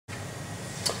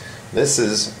This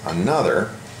is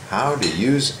another How to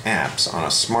Use Apps on a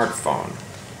Smartphone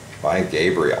by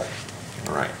Gabriel.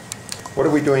 All right, what are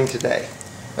we doing today?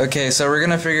 Okay, so we're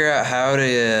gonna figure out how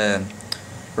to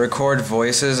record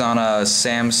voices on a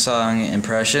Samsung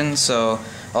impression. So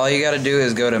all you gotta do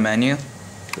is go to menu.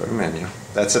 Go to menu.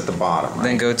 That's at the bottom, right?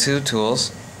 Then go to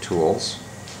tools. Tools.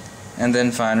 And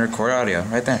then find record audio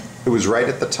right there. It was right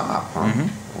at the top, huh?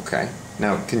 Mm-hmm. Okay.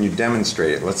 Now, can you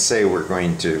demonstrate it? Let's say we're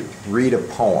going to read a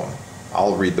poem.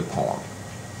 I'll read the poem.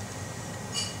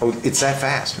 Oh, it's that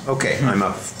fast. Okay, I'm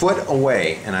a foot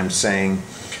away and I'm saying,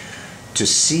 to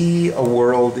see a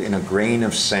world in a grain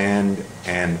of sand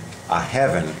and a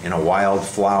heaven in a wild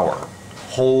flower.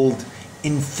 Hold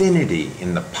infinity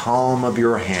in the palm of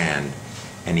your hand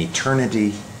and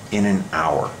eternity in an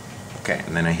hour. Okay,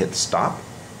 and then I hit stop.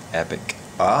 Epic.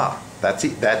 Ah, that's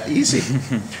that easy.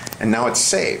 And now it's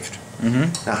saved.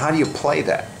 Mm-hmm. Now, how do you play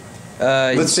that?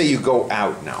 Let's say you go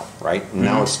out now, right? Mm-hmm.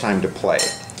 Now it's time to play.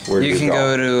 Where do You you can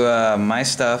go? go to My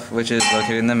Stuff, which is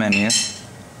located in the menu.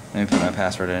 Let me put my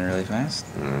password in really fast.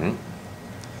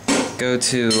 Mm-hmm. Go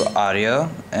to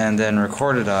audio and then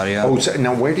recorded audio. Oh, so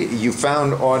now where do you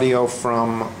found audio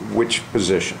from which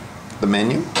position? The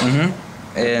menu?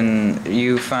 Mm-hmm. And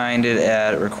you find it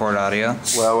at record audio.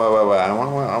 Well.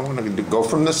 I want to go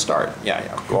from the start. Yeah.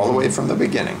 Go all the way from the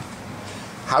beginning.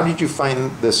 How did you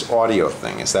find this audio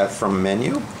thing? Is that from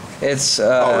menu? It's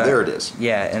oh, there it is.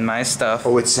 Yeah, in My Stuff.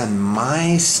 Oh, it's in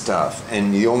My Stuff.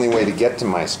 And the only way to get to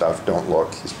My Stuff, don't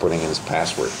look, he's putting in his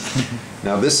password.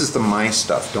 Now this is the My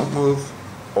Stuff. Don't move.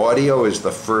 Audio is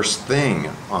the first thing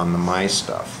on the My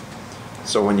Stuff.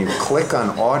 So when you click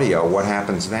on audio, what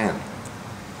happens then?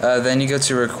 Then you go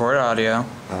to record audio.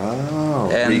 Oh,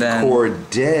 and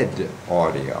recorded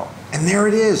audio. And there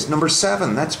it is, number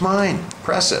 7. That's mine.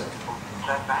 Press it.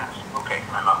 Okay,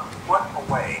 I'm a foot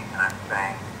away, and I'm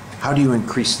saying. How do you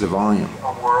increase the volume?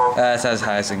 It's as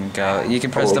high as it can go. You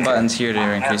can press the buttons here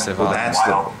to increase the Oh, volume. that's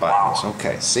the buttons.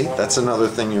 Okay, see, that's another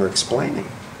thing you're explaining.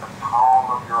 The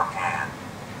palm of your hand,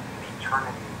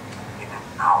 eternity in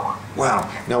an hour. Wow.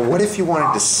 Now, what if you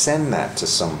wanted to send that to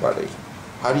somebody?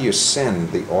 How do you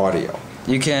send the audio?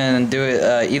 You can do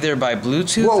it either by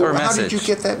Bluetooth or message. How did you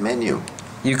get that menu?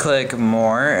 You click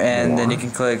more, and then More. you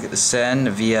can click send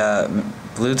via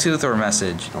Bluetooth or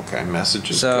message. Okay,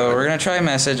 message is So good. we're going to try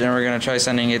message, and we're going to try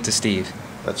sending it to Steve.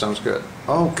 That sounds good.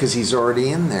 Oh, because he's already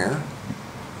in there.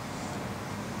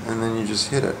 And then you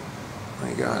just hit it.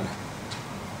 My God.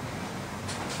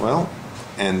 Well,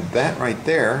 and that right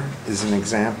there is an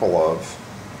example of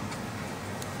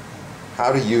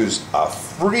how to use a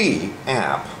free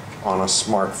app on a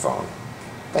smartphone.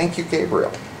 Thank you,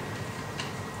 Gabriel.